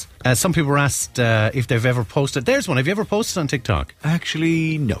by idea. chance? Some people were asked if they've ever posted. There's one. Have you ever posted on TikTok?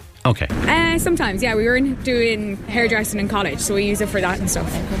 Actually, no. Okay. Sometimes, yeah. We were doing hairdressing in college, so we use it for that and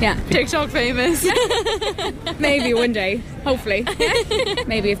stuff. Yeah. TikTok famous. Maybe one day, hopefully.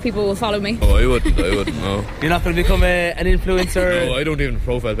 Maybe if people will follow me. Oh, I wouldn't, no. You're not going to become an influencer? No, I don't even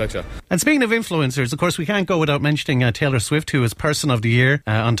profile picture. And speaking of influencers, of course, we can't go without mentioning Taylor Swift, who is Person of the Year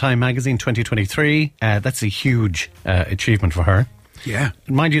on Time Magazine 2023. That's a huge achievement for her. Yeah.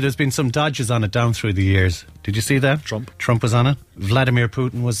 Mind you, there's been some dodges on it down through the years. Did you see that? Trump was on it. Vladimir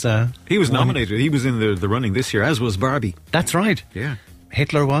Putin was... He was nominated. He was in the running this year, as was Barbie. That's right. Yeah.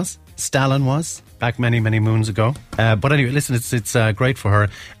 Hitler was. Stalin was. Back many, many moons ago. But anyway, listen, it's great for her.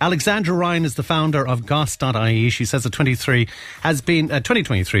 Alexandra Ryan is the founder of Goss.ie. She says that 2023 has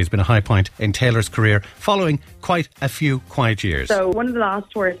been a high point in Taylor's career, following quite a few quiet years. So one of the last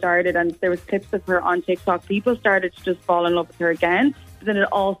tours started and there was clips of her on TikTok. People started to just fall in love with her again. But then it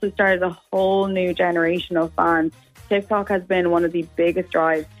also started a whole new generation of fans. TikTok has been one of the biggest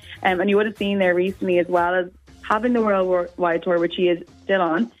drives. And you would have seen there recently, as well as having the worldwide tour, which she is still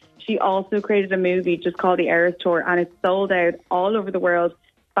on, she also created a movie just called The Eras Tour, and it's sold out all over the world.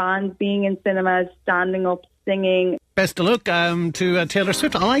 Fans being in cinemas, standing up, singing. Best of luck to Taylor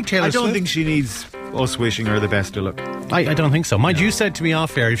Swift. I like Taylor Swift. I don't think she needs us wishing her the best of luck. I don't think so. Mind you said to me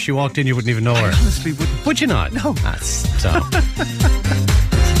off air, if she walked in, you wouldn't even know her. I honestly wouldn't. Would you not? No. Stop.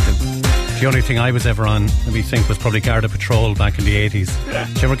 The only thing I was ever on, let me think, was probably Garda Patrol back in the 80s.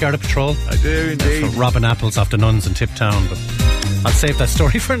 Did you ever Garda Patrol? I do, indeed. Robbing apples off the nuns in Tiptown, but I'll save that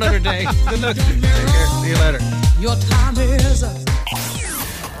story for another day. Good luck. Take care. See you later. Your time is up.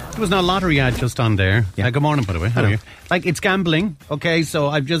 There was no lottery ad just on there. Good morning, by the way. How are you? Like, it's gambling, okay? So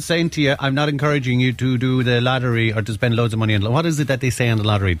I'm just saying to you, I'm not encouraging you to do the lottery or to spend loads of money on. What is it that they say on the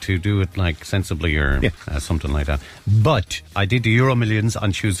lottery? To do it, like, sensibly or something like that. But I did the Euro Millions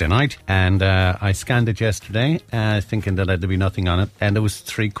on Tuesday night, and I scanned it yesterday, thinking that there'd be nothing on it, and there was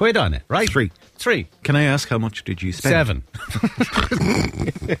 £3 on it, right? 3. Can I ask how much did you spend?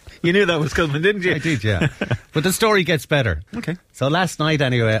 7. You knew that was coming, didn't you? I did, yeah. But the story gets better. Okay. So last night,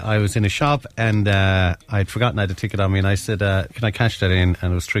 anyway, I was in a shop and I'd forgotten I had a ticket on me, and I said, "Can I cash that in?"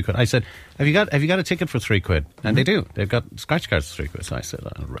 And it was £3. I said, "Have you got a ticket for £3?" And they do. They've got scratch cards for £3. So I said,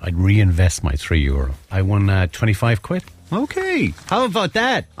 "I'd reinvest my €3." I won £25. Okay. How about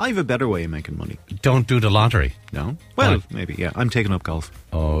that? I have a better way of making money. Don't do the lottery. No? Well, maybe, yeah. I'm taking up golf.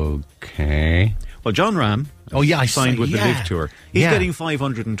 Okay. Well, John Ram I signed with the yeah. Live Tour. He's Yeah. getting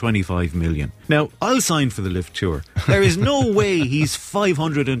 525 million. Now, I'll sign for the Live Tour. There is no way he's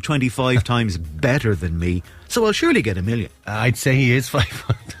 525 times better than me, so I'll surely get $1 million. I'd say he is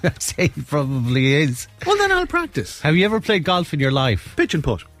 500. I'd say he probably is. Well, then I'll practice. Have you ever played golf in your life? Pitch and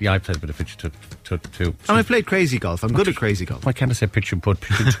putt. Yeah, I played a bit of pitch and putt too. And I played crazy golf. I'm good at crazy golf. Why can't I say pitch and putt?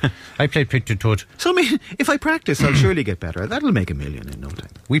 I played pitch and putt. So, I mean, if I practice, I'll surely get better. That'll make $1 million in no time.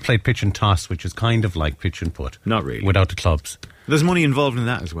 We played pitch and toss, which is kind of like pitch and putt. Not really. Without the clubs. There's money involved in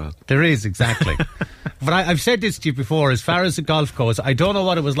that as well. There is, exactly. But I've said this to you before, as far as the golf goes, I don't know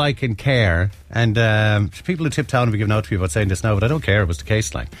what it was like in Care, and people in Tiptown have been giving out to me about saying this now, but I don't care, it was the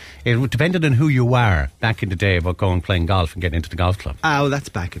case like. It depended on who you were back in the day about going playing golf and getting into the golf club. Oh, that's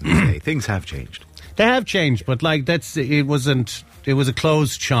back in the day. Things have changed. They have changed, but like it was a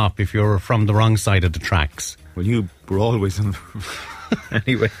closed shop if you were from the wrong side of the tracks. Well, you were always on the...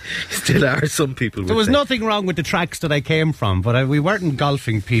 Anyway, still are some people. There was nothing wrong with the tracks that I came from, but we weren't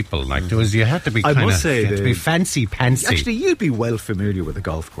golfing people. Like there was, you had to be. I must say, you had to be fancy pantsy. Actually, you'd be well familiar with the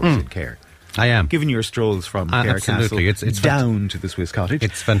golf course in Care. I am. Given your strolls from Care absolutely. Castle It's down to the Swiss Cottage.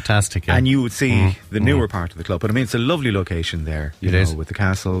 It's fantastic, yeah. And you would see the newer part of the club. But I mean, it's a lovely location there. You know, with the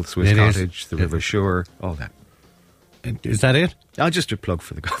castle, Swiss Cottage, the River Shore, all that. Is that it? I'll just a plug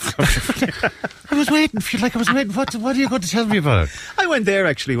for the golf club. I was waiting. What are you going to tell me about it? I went there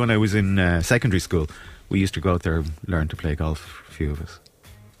actually when I was in secondary school. We used to go out there and learn to play golf, a few of us.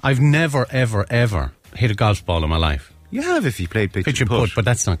 I've never, ever, ever hit a golf ball in my life. You have if you played pitch and putt, but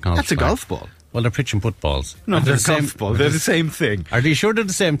that's not golf. That's a golf ball. Well, they're pitch and putt balls. No, they're golf balls. They're the same thing. Are they sure they're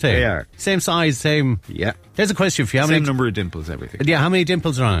the same thing? They are. Same size, same... Yeah. There's a question for you. Same number of dimples, everything. Yeah, how many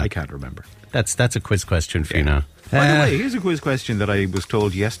dimples are on it? I can't remember. That's a quiz question for you now. By the way, here's a quiz question that I was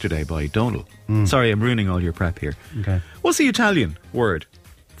told yesterday by Donald. Sorry, I'm ruining all your prep here. Okay. What's the Italian word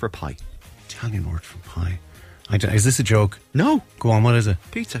for pie? Italian word for pie? Is this a joke? No. Go on, what is it?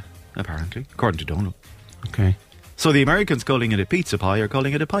 Pizza, apparently, according to Donald. Okay. So the Americans calling it a pizza pie are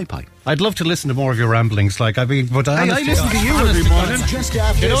calling it a pie pie. I'd love to listen to more of your ramblings, but I listen to you every morning. Just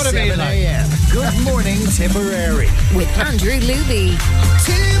after 7 a.m. Good morning, Tipperary. With Andrew Luby.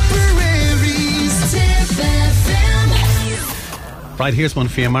 Tipperary's Tip FM. Right, here's one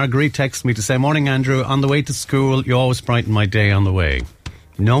for you. Marguerite texts me to say, "Morning, Andrew. On the way to school, you always brighten my day on the way.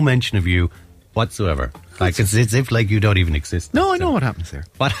 No mention of you whatsoever. Like it's if like you don't even exist." No, I know what happens there.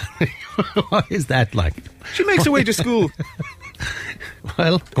 What is that like? She makes her way to school.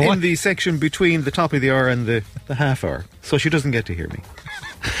 Well, go on. The section between the top of the hour and the half hour, so she doesn't get to hear me.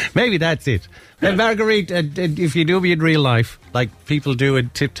 Maybe that's it. And Marguerite, if you do me in real life, like people do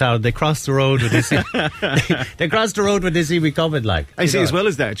in Tiptown, they cross the road when they see they cross the road when they see me coming. Like I see, as well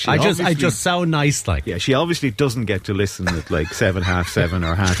as that, I just sound nice. Like she obviously doesn't get to listen at like 7, half 7,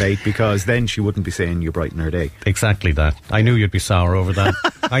 or half 8, because then she wouldn't be saying you brighten her day. Exactly that. I knew you'd be sour over that.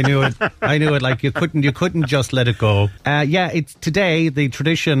 I knew it. Like you couldn't just let it go. It's today. The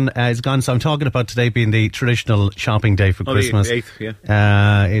tradition is gone. So I'm talking about today being the traditional shopping day for Christmas. The 8th,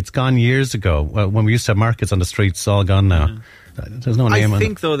 yeah. It's gone years ago. Well, when we used to have markets on the streets, it's all gone now. There's no name on it. I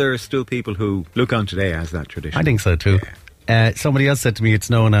think, though, there are still people who look on today as that tradition. I think so, too. Yeah. Somebody else said to me it's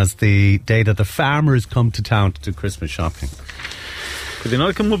known as the day that the farmers come to town to do Christmas shopping. Could they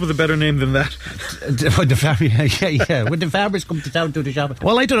not come up with a better name than that? When the farmers come to town to do the shopping.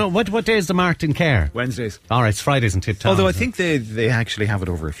 Well, I don't know. What day is the market in Care? Wednesdays. All right, it's Fridays in Tiptown. Although I think they actually have it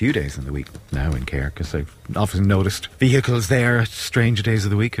over a few days in the week now in Care, because I've often noticed vehicles there at strange days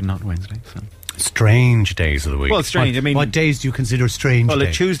of the week and not Wednesdays. So. Strange days of the week? Well, strange. What days do you consider strange days? Well, a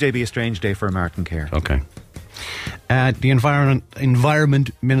day? Tuesday be a strange day for a market in Care. Okay. The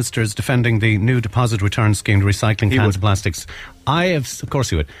Environment Minister is defending the new deposit return scheme to recycling cans of plastics. Of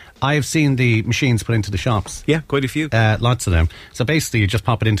course he would. I have seen the machines put into the shops. Yeah, quite a few. Lots of them. So basically you just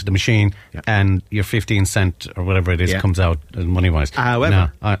pop it into the machine and your 15 cent or whatever it is comes out money-wise.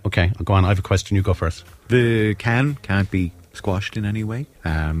 However... okay, I'll go on. I have a question. You go first. The can can't be squashed in any way.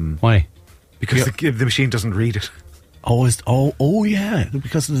 Why? Because the machine doesn't read it. Yeah,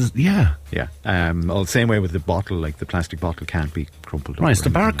 because yeah. Yeah. Same way with the bottle, like the plastic bottle can't be crumpled up. Right, it's the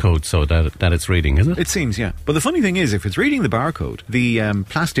barcode so that it's reading, is it? It seems, yeah. But the funny thing is, if it's reading the barcode, the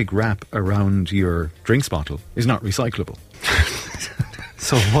plastic wrap around your drinks bottle is not recyclable.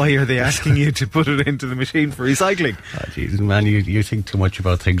 So why are they asking you to put it into the machine for recycling? Oh, Jesus, man, you think too much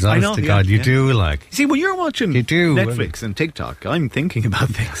about things. Honest I know, to God, you do, like. See, when you're watching Netflix and TikTok, I'm thinking about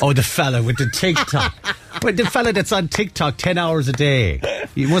things. Oh, the fella with the TikTok. But the fella that's on TikTok 10 hours a day.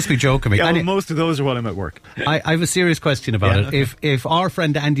 You must be joking me. Yeah, well, most of those are while I'm at work. I have a serious question about it. Okay. If our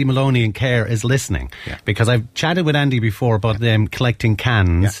friend Andy Maloney in Care is listening, because I've chatted with Andy before about them collecting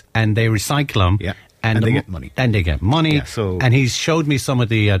cans and they recycle them. Yeah. And they get money. And they get money. Yeah, and he's showed me some of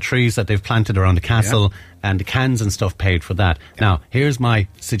the trees that they've planted around the castle and the cans and stuff paid for that. Yeah. Now, here's my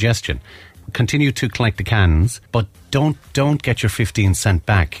suggestion. Continue to collect the cans, but don't get your 15 cent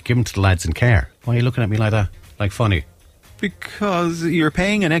back. Give them to the lads in Care. Why are you looking at me like that? Like funny? Because you're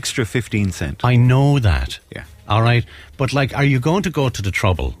paying an extra 15 cent. I know that. Yeah. All right. But, like, are you going to go to the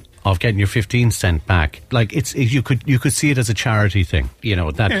trouble of getting your 15 cent back? Like, you could see it as a charity thing. You know,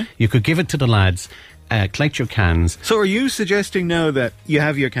 that you could give it to the lads, collect your cans. So are you suggesting now that you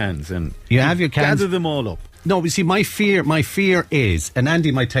have your cans and you have your cans, gather them all up? No, you see, my fear is, and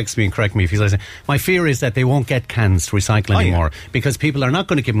Andy might text me and correct me if he's listening, my fear is that they won't get cans to recycle anymore because people are not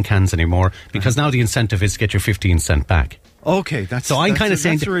going to give them cans anymore because now the incentive is to get your 15 cent back. Okay, so I'm kind of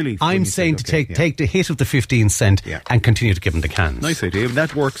saying to take the hit of the 15 cent and continue to give them the cans. Nice idea.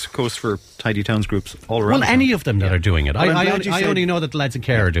 That works, of course, for tidy towns groups all around. Well, any of them that are doing it. Well, I only know that the lads in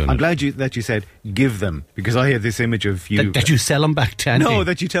Care are doing it. I'm glad that you said give them, because I had this image of you that you sell them back to Andy. No,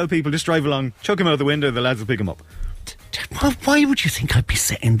 that you tell people just drive along, chuck them out the window, the lads will pick them up. Why would you think I'd be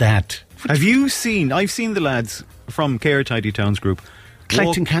saying that? Have you seen? I've seen the lads from Care Tidy Towns Group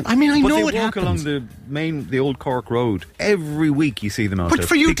collecting cans. I mean, I know what happens. They walk along the old Cork Road every week. You see them out there. But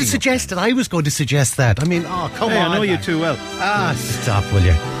for you to suggest it, I was going to suggest that. I mean, come on. I know you too well. Stop, will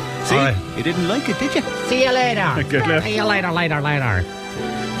you? See, you didn't like it, did you? See you later. Good luck. See you later.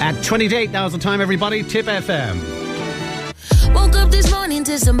 At 28, now's the time, everybody. Tip FM. Woke up this morning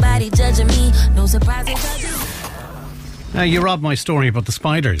to somebody judging me. No surprise. You robbed my story about the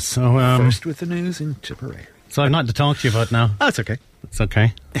spiders. So first with the news in Tipperary. So I've nothing to talk to you about now. That's okay. It's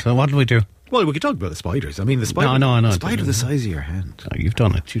okay. So what do we do? Well, we could talk about the spiders. I mean, the spider. No. The spider the size of your hand. Oh, you've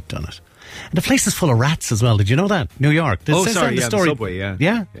done it. And the place is full of rats as well. Did you know that? New York. Sorry, the story. The subway, yeah.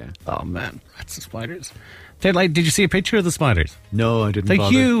 Yeah? Oh, man. Rats and spiders. Did you see a picture of the spiders? No, I didn't They're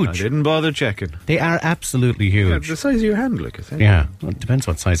bother. huge. I didn't bother checking. They are absolutely huge. The size of your hand, look, I think. Yeah, well, it depends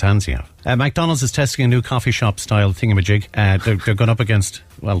what size hands you have. McDonald's is testing a new coffee shop style thingamajig. They're going up against,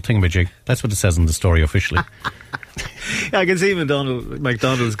 thingamajig. That's what it says in the story officially. I can see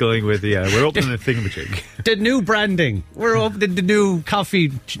McDonald's going with, we're opening a thingamajig. The new branding. We're opening the new coffee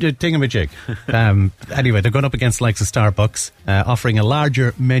thingamajig. Anyway, they're going up against the likes of Starbucks, offering a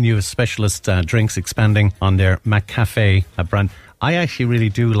larger menu of specialist drinks, expanding on their McCafe brand. I actually really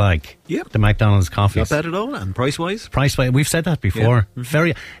do like the McDonald's coffees. Not bad at all, and price-wise? Price-wise, we've said that before.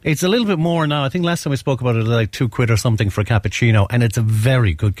 Yeah. It's a little bit more now. I think last time we spoke about it, like £2 or something for a cappuccino, and it's a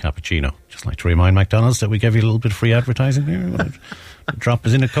very good cappuccino. Just like to remind McDonald's that we gave you a little bit of free advertising there. Drop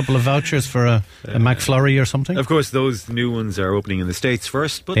us in a couple of vouchers for a McFlurry or something. Of course, those new ones are opening in the States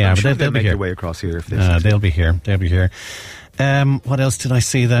first, but I'm sure they'll make their way across here if they they'll be here. What else did I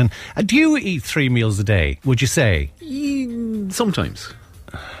see then? Do you eat 3 meals a day, would you say? Sometimes.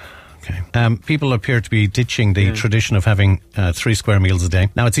 Okay. People appear to be ditching the tradition of having 3 square meals a day.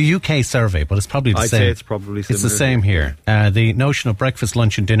 Now, it's a UK survey, but it's probably the same. I'd say it's probably similar. It's the same here. The notion of breakfast,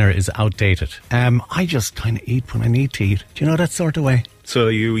 lunch and dinner is outdated. I just kind of eat when I need to eat. Do you know that sort of way? So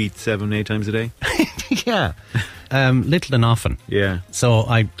you eat 7-8 times a day? Yeah. Little and often. Yeah. So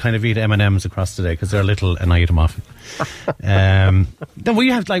I kind of eat M&Ms across the day because they're little and I eat them often. Then we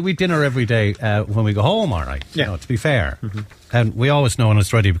have we dinner every day when we go home, all right. Yeah. You know, to be fair. Mm-hmm. And we always know when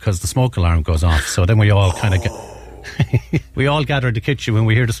it's ready because the smoke alarm goes off. So then we all kind of we all gather in the kitchen when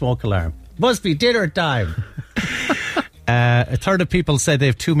we hear the smoke alarm. Must be dinner time. A third of people say they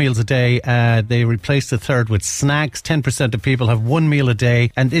have 2 meals a day. They replace the third with snacks. 10% of people have 1 meal a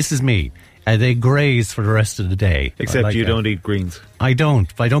day. And this is me. They graze for the rest of the day. Except you don't eat greens. I don't.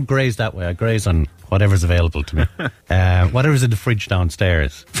 I don't graze that way. I graze on whatever's available to me. Whatever's in the fridge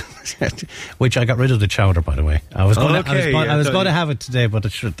downstairs. Which I got rid of the chowder, by the way. I was going to have it today, but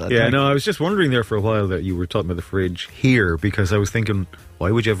it should. I was just wondering there for a while that you were talking about the fridge here because I was thinking,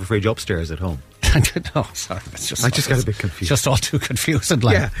 why would you have a fridge upstairs at home? No, sorry. It's just I just got a bit confused. Just all too confusing.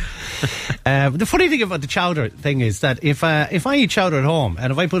 Like. The funny thing about the chowder thing is that if I eat chowder at home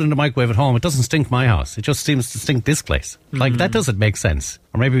and if I put it in the microwave at home, it doesn't stink my house. It just seems to stink this place. Like, that doesn't make sense.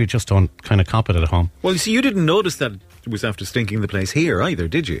 Or maybe we just don't kind of cop it at home. Well, you see, you didn't notice that it was after stinking the place here either,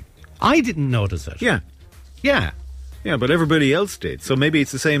 did you? I didn't notice it. Yeah. Yeah. Yeah, but everybody else did, so maybe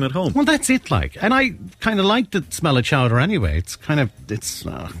it's the same at home. Well, that's it, like. And I kind of like the smell of chowder anyway. It's kind of,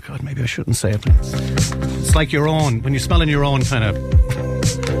 oh, God, maybe I shouldn't say it. It's like your own, when you're smelling your own kind of,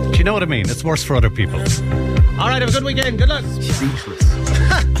 do you know what I mean? It's worse for other people. All right, have a good weekend. Good luck. Speechless.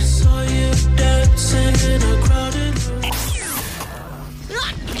 I saw you dancing in a crowded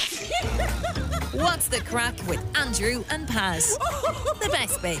What's the crack with Andrew and Paz? The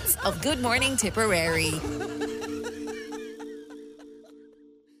best bits of Good Morning Tipperary.